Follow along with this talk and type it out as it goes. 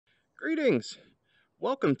Greetings!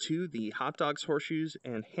 Welcome to the Hot Dogs, Horseshoes,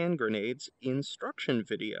 and Hand Grenades instruction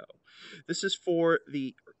video. This is for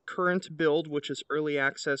the current build, which is Early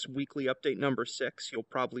Access Weekly Update number 6. You'll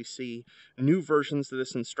probably see new versions of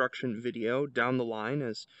this instruction video down the line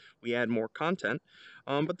as we add more content.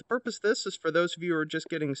 But the purpose of this is for those of you who are just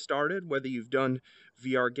getting started, whether you've done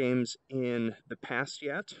VR games in the past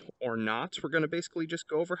yet or not. We're going to basically just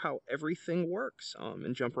go over how everything works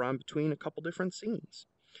and jump around between a couple different scenes.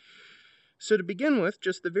 So to begin with,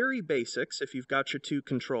 just the very basics, if you've got your two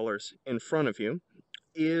controllers in front of you,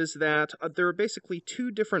 is that there are basically two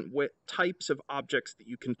different types of objects that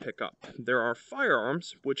you can pick up. There are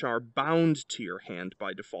firearms, which are bound to your hand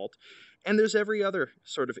by default, and there's every other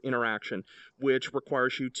sort of interaction, which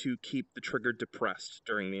requires you to keep the trigger depressed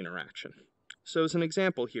during the interaction. So as an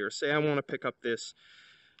example here, say I want to pick up this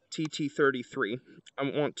TT33, I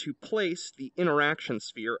want to place the interaction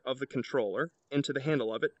sphere of the controller into the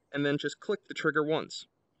handle of it, and then just click the trigger once.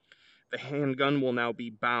 The handgun will now be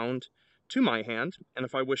bound to my hand, and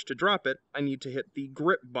if I wish to drop it, I need to hit the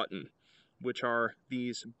grip button, which are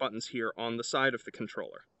these buttons here on the side of the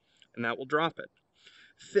controller, and that will drop it.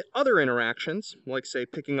 The other interactions, like say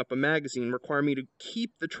picking up a magazine, require me to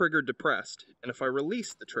keep the trigger depressed, and if I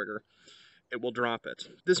release the trigger, it will drop it.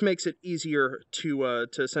 This makes it easier to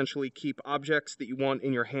essentially keep objects that you want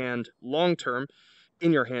in your hand long-term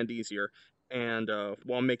in your hand easier, and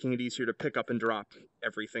while making it easier to pick up and drop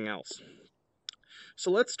everything else.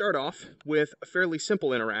 So let's start off with a fairly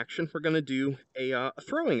simple interaction. We're going to do a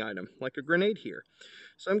throwing item, like a grenade here.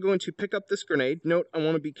 So I'm going to pick up this grenade. Note, I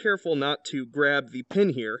want to be careful not to grab the pin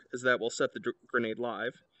here, as that will set the grenade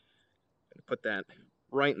live. I'm going to put that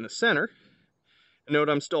right in the center. Note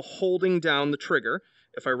I'm still holding down the trigger.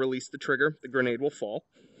 If I release the trigger, the grenade will fall.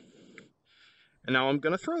 And now I'm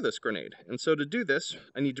going to throw this grenade. And so to do this,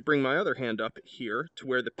 I need to bring my other hand up here to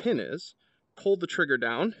where the pin is, pull the trigger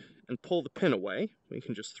down, and pull the pin away. We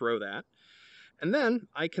can just throw that. And then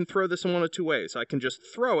I can throw this in one of two ways. I can just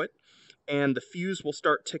throw it, and the fuse will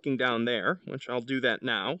start ticking down there, which I'll do that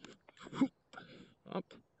now. Oh,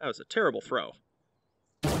 that was a terrible throw.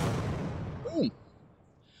 Boom!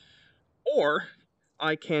 Or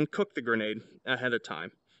I can cook the grenade ahead of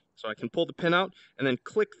time. So I can pull the pin out and then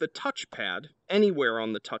click the touchpad anywhere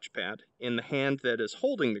on the touchpad in the hand that is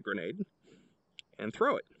holding the grenade and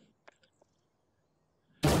throw it.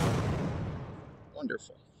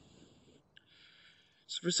 Wonderful.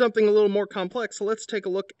 So for something a little more complex, let's take a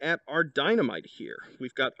look at our dynamite here.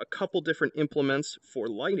 We've got a couple different implements for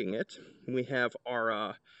lighting it. We have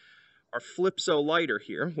our Flipso lighter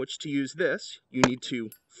here, which to use this, you need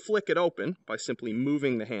to flick it open by simply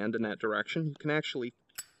moving the hand in that direction. You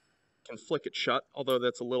can flick it shut, although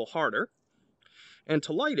that's a little harder. And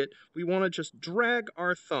to light it, we want to just drag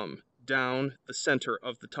our thumb down the center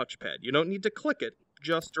of the touchpad. You don't need to click it,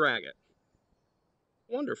 just drag it.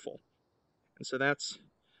 Wonderful. And so that's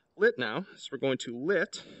lit now. So we're going to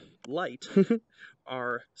light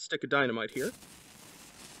our stick of dynamite here.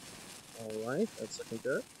 All right, that's looking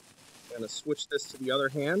good. I'm going to switch this to the other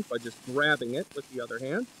hand by just grabbing it with the other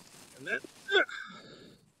hand, and then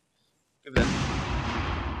give that.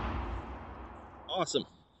 Awesome.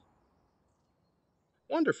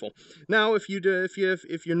 Wonderful. Now, if you're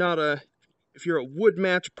a wood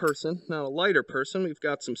match person, not a lighter person, we've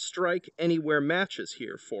got some strike anywhere matches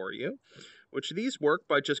here for you, which these work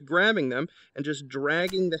by just grabbing them and just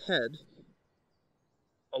dragging the head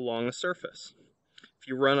along a surface. If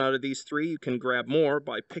you run out of these three, you can grab more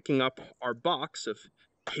by picking up our box of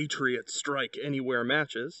Patriot Strike Anywhere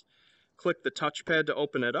matches, click the touchpad to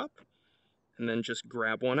open it up, and then just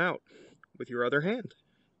grab one out with your other hand.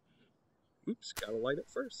 Oops, gotta light it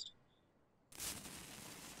first.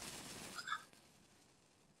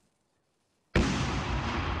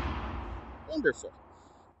 Wonderful.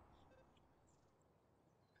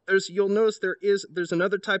 You'll notice there's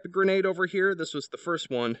another type of grenade over here. This was the first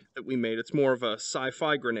one that we made. It's more of a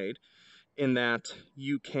sci-fi grenade in that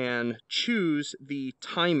you can choose the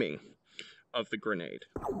timing of the grenade.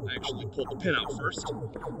 I actually pulled the pin out first.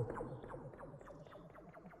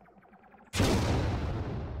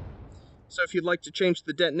 So if you'd like to change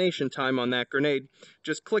the detonation time on that grenade,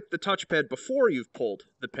 just click the touchpad before you've pulled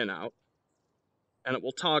the pin out, and it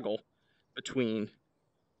will toggle between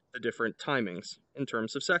the different timings in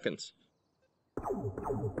terms of seconds.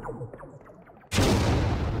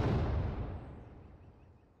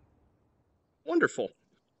 Wonderful.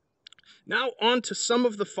 Now on to some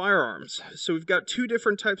of the firearms. So we've got two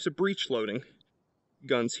different types of breech loading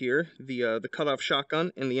guns here, the cutoff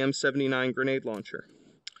shotgun and the M79 Grenade Launcher.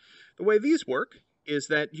 The way these work is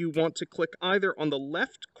that you want to click either on the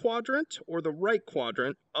left quadrant or the right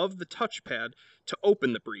quadrant of the touchpad to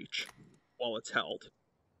open the breech while it's held.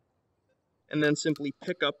 And then simply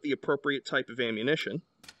pick up the appropriate type of ammunition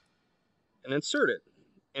and insert it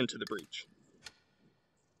into the breech.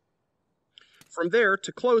 From there,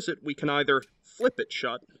 to close it, we can either flip it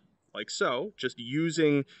shut, like so, just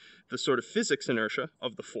using the sort of physics inertia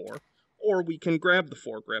of the 4, or we can grab the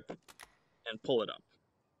foregrip and pull it up.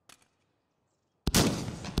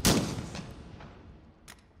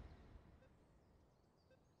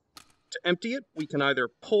 To empty it, we can either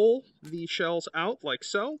pull the shells out like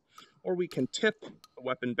so, or we can tip the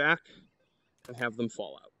weapon back and have them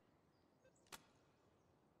fall out.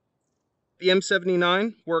 The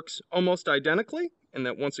M79 works almost identically, in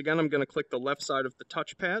that once again I'm going to click the left side of the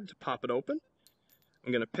touchpad to pop it open.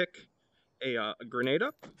 I'm going to pick a grenade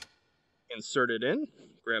up, insert it in,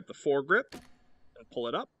 grab the foregrip, and pull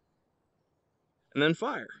it up, and then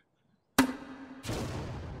fire.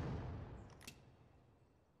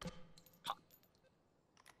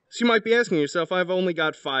 So you might be asking yourself, I've only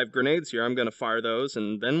got 5 grenades here, I'm going to fire those,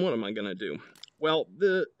 and then what am I going to do? Well,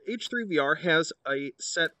 the H3VR has a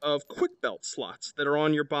set of quick belt slots that are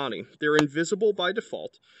on your body. They're invisible by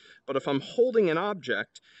default, but if I'm holding an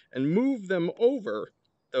object and move them over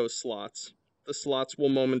those slots, the slots will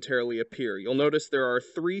momentarily appear. You'll notice there are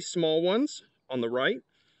 3 small ones on the right,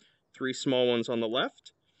 3 small ones on the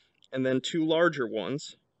left, and then 2 larger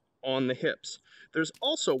ones on the hips. There's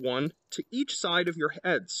also one to each side of your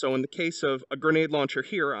head, so in the case of a grenade launcher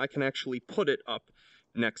here, I can actually put it up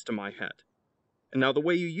next to my head. And now the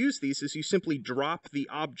way you use these is you simply drop the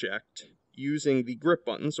object using the grip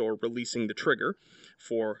buttons or releasing the trigger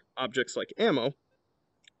for objects like ammo,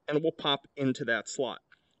 and it will pop into that slot,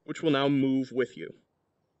 which will now move with you.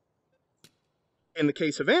 In the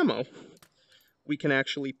case of ammo, we can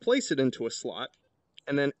actually place it into a slot,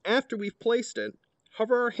 and then after we've placed it,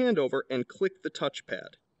 hover our hand over and click the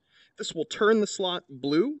touchpad. This will turn the slot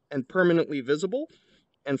blue and permanently visible,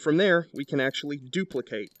 and from there we can actually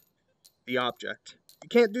duplicate the object. You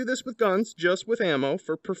can't do this with guns, just with ammo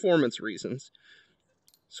for performance reasons.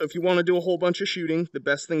 So if you want to do a whole bunch of shooting, the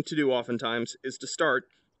best thing to do oftentimes is to start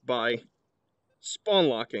by spawn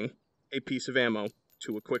locking a piece of ammo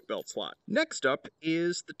to a quick belt slot. Next up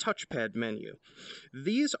is the touchpad menu.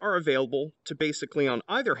 These are available to basically on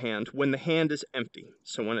either hand when the hand is empty,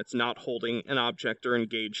 so when it's not holding an object or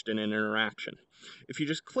engaged in an interaction. If you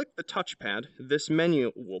just click the touchpad, this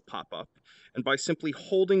menu will pop up, and by simply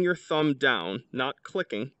holding your thumb down, not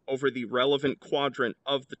clicking, over the relevant quadrant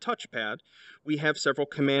of the touchpad, we have several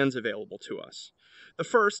commands available to us. The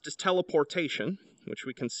first is teleportation, which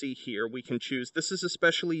we can see here. We can choose, this is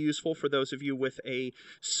especially useful for those of you with a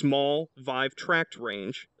small Vive tracked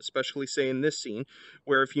range, especially say in this scene,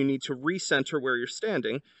 where if you need to recenter where you're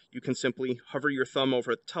standing, you can simply hover your thumb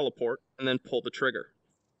over the teleport and then pull the trigger.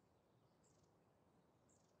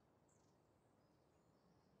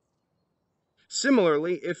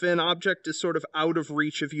 Similarly, if an object is sort of out of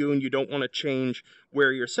reach of you and you don't want to change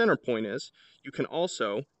where your center point is, you can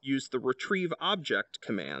also use the retrieve object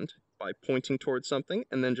command by pointing towards something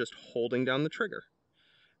and then just holding down the trigger.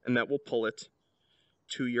 And that will pull it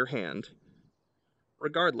to your hand,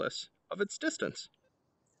 regardless of its distance.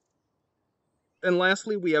 Then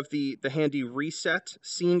lastly, we have the handy reset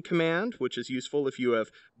scene command, which is useful if you have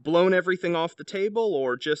blown everything off the table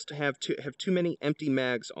or just have too many empty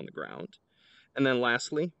mags on the ground. And then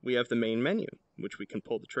lastly, we have the main menu, which we can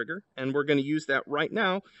pull the trigger, and we're going to use that right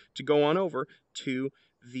now to go on over to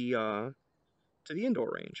the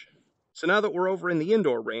indoor range. So now that we're over in the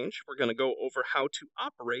indoor range, we're going to go over how to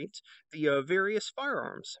operate the various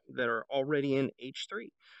firearms that are already in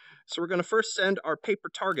H3. So we're going to first send our paper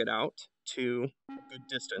target out to a good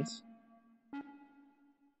distance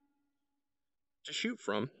to shoot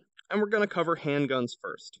from, and we're going to cover handguns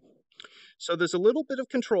first. So there's a little bit of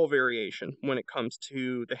control variation when it comes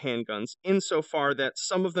to the handguns, insofar that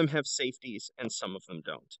some of them have safeties and some of them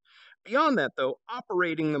don't. Beyond that, though,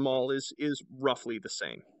 operating them all is roughly the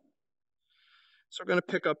same. So we're going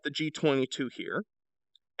to pick up the G22 here.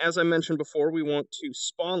 As I mentioned before, we want to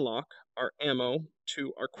spawn lock our ammo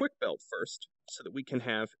to our quick belt first, so that we can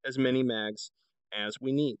have as many mags as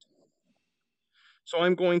we need. So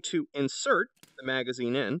I'm going to insert the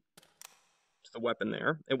magazine in the weapon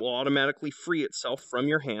there. It will automatically free itself from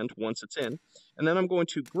your hand once it's in, and then I'm going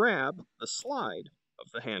to grab the slide of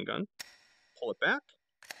the handgun, pull it back,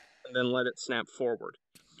 and then let it snap forward.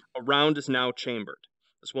 A round is now chambered.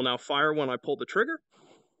 This will now fire when I pull the trigger,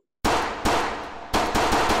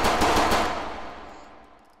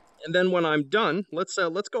 and then when I'm done, let's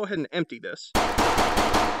go ahead and empty this.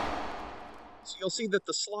 So you'll see that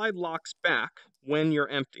the slide locks back when you're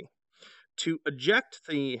empty. To eject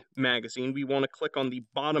the magazine, we want to click on the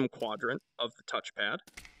bottom quadrant of the touchpad,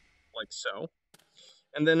 like so,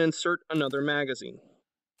 and then insert another magazine.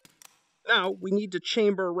 Now, we need to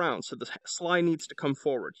chamber around, so the slide needs to come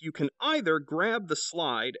forward. You can either grab the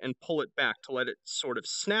slide and pull it back to let it sort of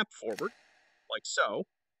snap forward, like so,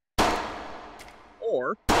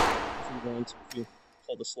 or if you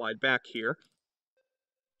pull the slide back here,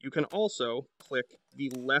 you can also click the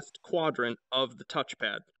left quadrant of the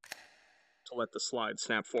touchpad to let the slide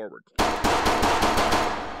snap forward.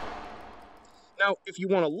 Now, if you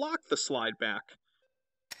want to lock the slide back,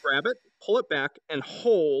 grab it, pull it back, and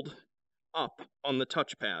hold up on the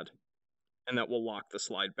touchpad, and that will lock the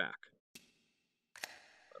slide back.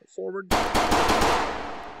 Forward.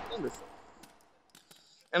 Wonderful.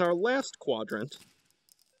 And our last quadrant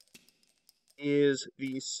is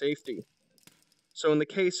the safety. So in the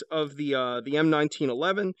case of the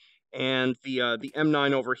M1911 and the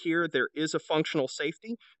M9 over here, there is a functional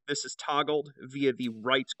safety. This is toggled via the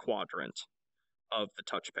right quadrant of the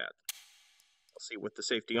touchpad. I'll see with the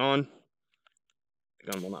safety on.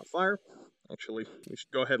 The gun will not fire. Actually, we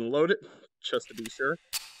should go ahead and load it, just to be sure.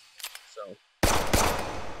 So,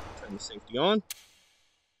 turn the safety on.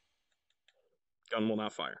 Gun will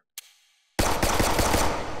not fire.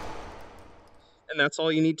 And that's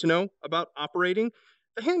all you need to know about operating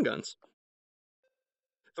the handguns.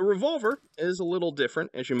 The revolver is a little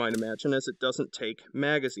different, as you might imagine, as it doesn't take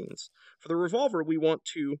magazines. For the revolver, we want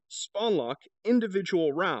to spawn lock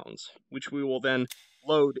individual rounds, which we will then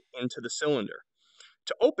load into the cylinder.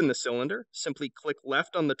 To open the cylinder, simply click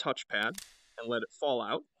left on the touchpad and let it fall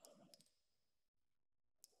out.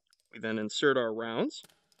 We then insert our rounds.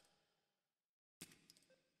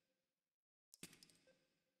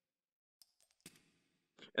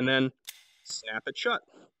 And then snap it shut.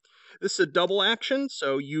 This is a double action,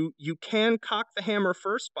 so you can cock the hammer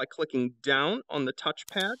first by clicking down on the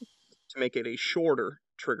touchpad to make it a shorter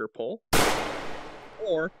trigger pull,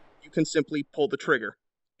 or you can simply pull the trigger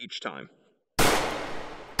each time.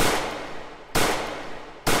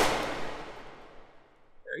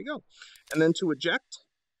 There you go. And then to eject,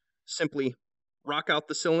 simply rock out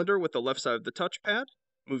the cylinder with the left side of the touchpad,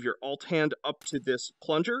 move your Alt hand up to this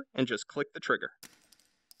plunger, and just click the trigger.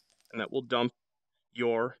 And that will dump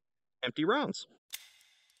your empty rounds.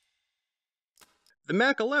 The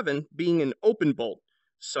Mac11, being an open bolt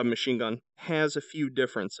submachine gun, has a few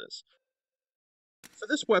differences. For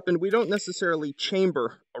this weapon, we don't necessarily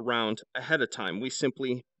chamber a round ahead of time. We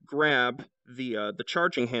simply grab the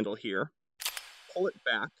charging handle here, pull it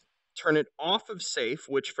back, turn it off of safe,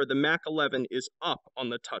 which for the Mac11 is up on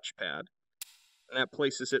the touchpad, and that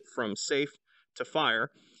places it from safe to fire,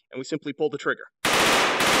 and we simply pull the trigger.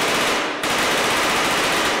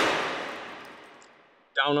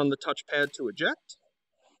 Down on the touchpad to eject.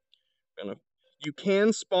 You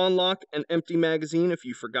can spawn lock an empty magazine if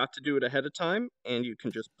you forgot to do it ahead of time, and you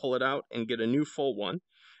can just pull it out and get a new full one.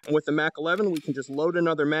 And with the Mac11, we can just load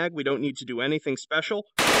another mag. We don't need to do anything special.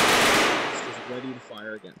 It's just ready to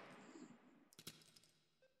fire again.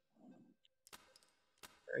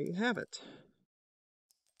 There you have it.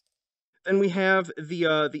 Then we have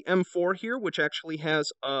the M4 here, which actually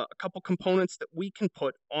has a couple components that we can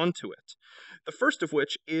put onto it. The first of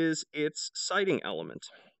which is its sighting element.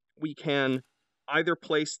 We can either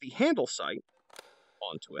place the handle sight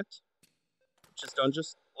onto it, which is done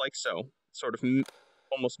just like so, sort of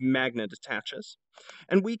almost magnet attaches,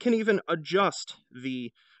 and we can even adjust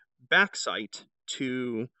the back sight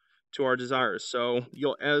to our desires. So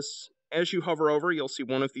you'll as you hover over, you'll see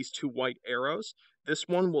one of these two white arrows. This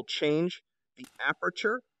one will change the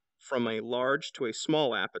aperture from a large to a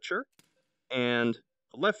small aperture, and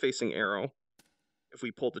the left-facing arrow, if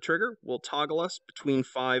we pull the trigger, will toggle us between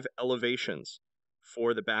 5 elevations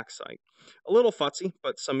for the back sight. A little futzy,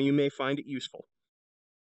 but some of you may find it useful.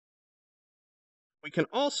 We can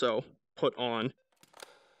also put on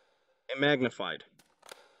a magnified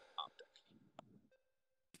optic,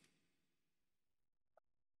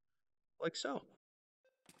 like so.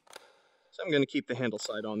 So I'm going to keep the handle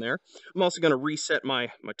sight on there. I'm also going to reset my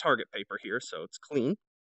target paper here so it's clean.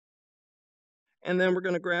 And then we're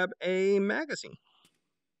going to grab a magazine.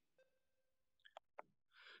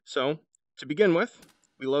 So to begin with,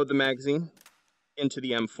 we load the magazine into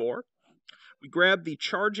the M4. We grab the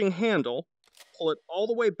charging handle, pull it all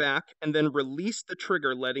the way back, and then release the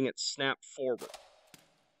trigger, letting it snap forward.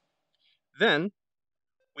 Then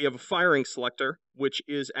we have a firing selector, which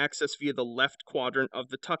is accessed via the left quadrant of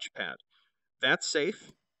the touchpad. That's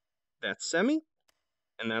safe, that's semi,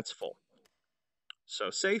 and that's full.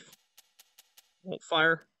 So safe, won't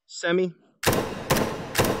fire, semi,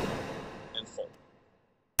 and full.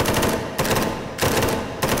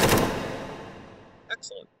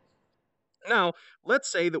 Excellent. Now,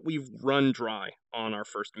 let's say that we've run dry on our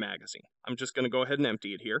first magazine. I'm just going to go ahead and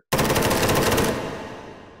empty it here.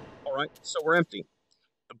 All right, so we're empty.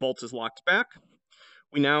 The bolt is locked back.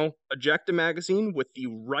 We now eject a magazine with the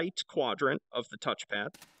right quadrant of the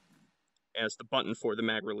touchpad, as the button for the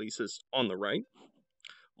mag release is on the right.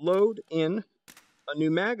 Load in a new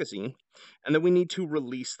magazine, and then we need to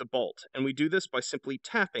release the bolt. And we do this by simply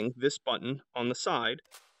tapping this button on the side,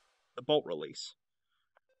 the bolt release,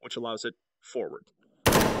 which allows it forward.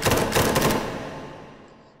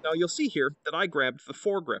 Now you'll see here that I grabbed the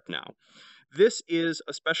foregrip now. This is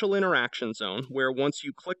a special interaction zone where once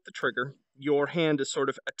you click the trigger, your hand is sort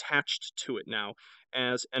of attached to it now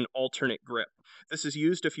as an alternate grip. This is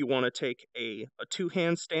used if you want to take a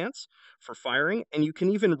two-hand stance for firing, and you can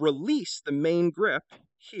even release the main grip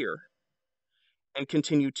here and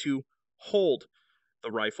continue to hold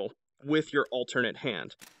the rifle with your alternate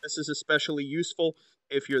hand. This is especially useful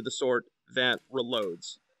if you're the sort that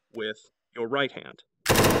reloads with your right hand.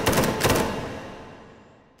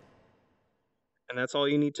 And that's all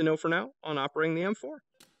you need to know for now on operating the M4.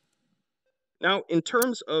 Now, in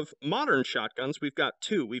terms of modern shotguns, we've got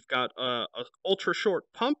two. We've got a ultra short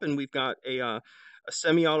pump, and we've got a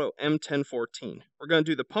semi-auto M1014. We're going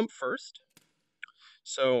to do the pump first.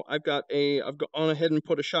 So I've gone ahead and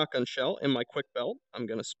put a shotgun shell in my quick belt. I'm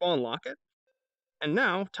going to spawn lock it. And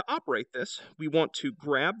now, to operate this, we want to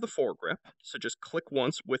grab the foregrip. So just click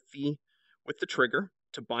once with the trigger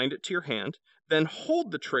to bind it to your hand. Then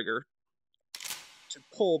hold the trigger to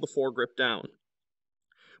pull the foregrip down.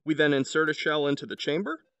 We then insert a shell into the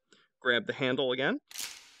chamber, grab the handle again,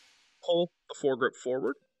 pull the foregrip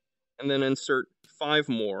forward, and then insert 5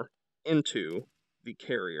 more into the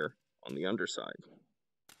carrier on the underside.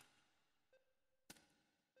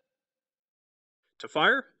 To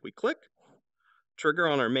fire, we click, trigger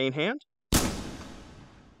on our main hand,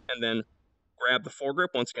 and then grab the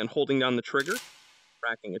foregrip, once again holding down the trigger,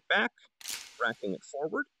 racking it back, racking it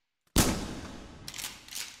forward.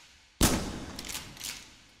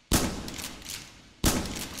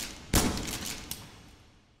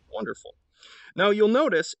 Wonderful. Now you'll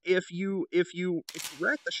notice if you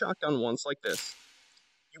rack the shotgun once like this,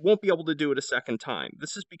 you won't be able to do it a second time.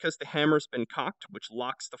 This is because the hammer's been cocked, which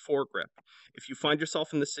locks the foregrip. If you find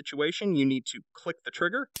yourself in this situation, you need to click the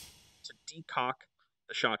trigger to decock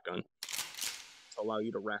the shotgun to allow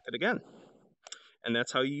you to rack it again. And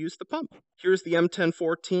that's how you use the pump. Here's the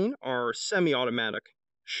M1014, our semi-automatic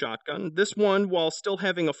shotgun. This one, while still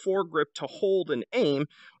having a foregrip to hold and aim,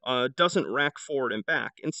 doesn't rack forward and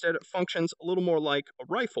back. Instead, it functions a little more like a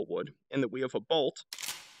rifle would, in that we have a bolt,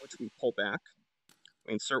 which we pull back.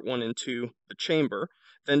 We insert one into the chamber.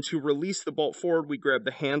 Then to release the bolt forward, we grab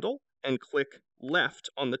the handle and click left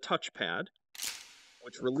on the touchpad,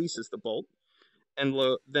 which releases the bolt, and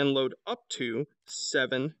then load up to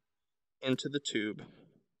 7 into the tube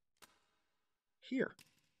here.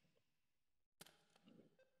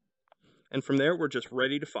 And from there, we're just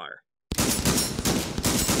ready to fire.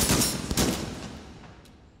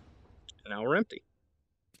 And now we're empty.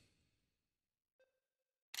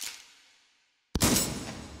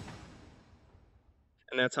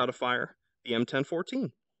 And that's how to fire the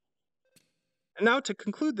M1014. And now to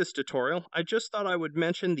conclude this tutorial, I just thought I would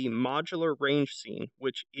mention the modular range scene,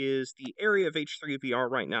 which is the area of H3VR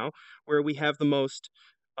right now where we have the most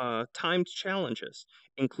timed challenges,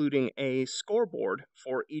 including a scoreboard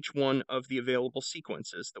for each one of the available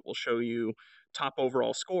sequences that will show you top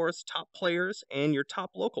overall scores, top players, and your top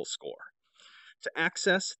local score. To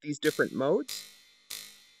access these different modes,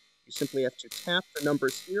 you simply have to tap the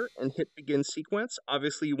numbers here and hit begin sequence.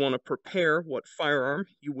 Obviously, you want to prepare what firearm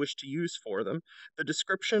you wish to use for them. The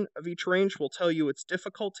description of each range will tell you its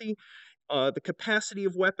difficulty, the capacity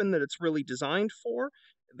of weapon that it's really designed for,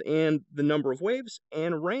 and the number of waves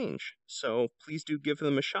and range. So please do give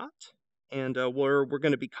them a shot, and we're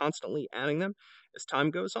going to be constantly adding them as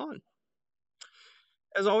time goes on.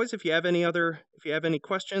 As always, if you have any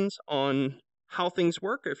questions on how things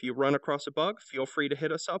work, if you run across a bug, feel free to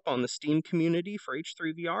hit us up on the Steam community for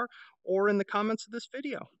H3VR or in the comments of this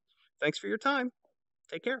video. Thanks for your time.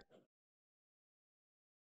 Take care.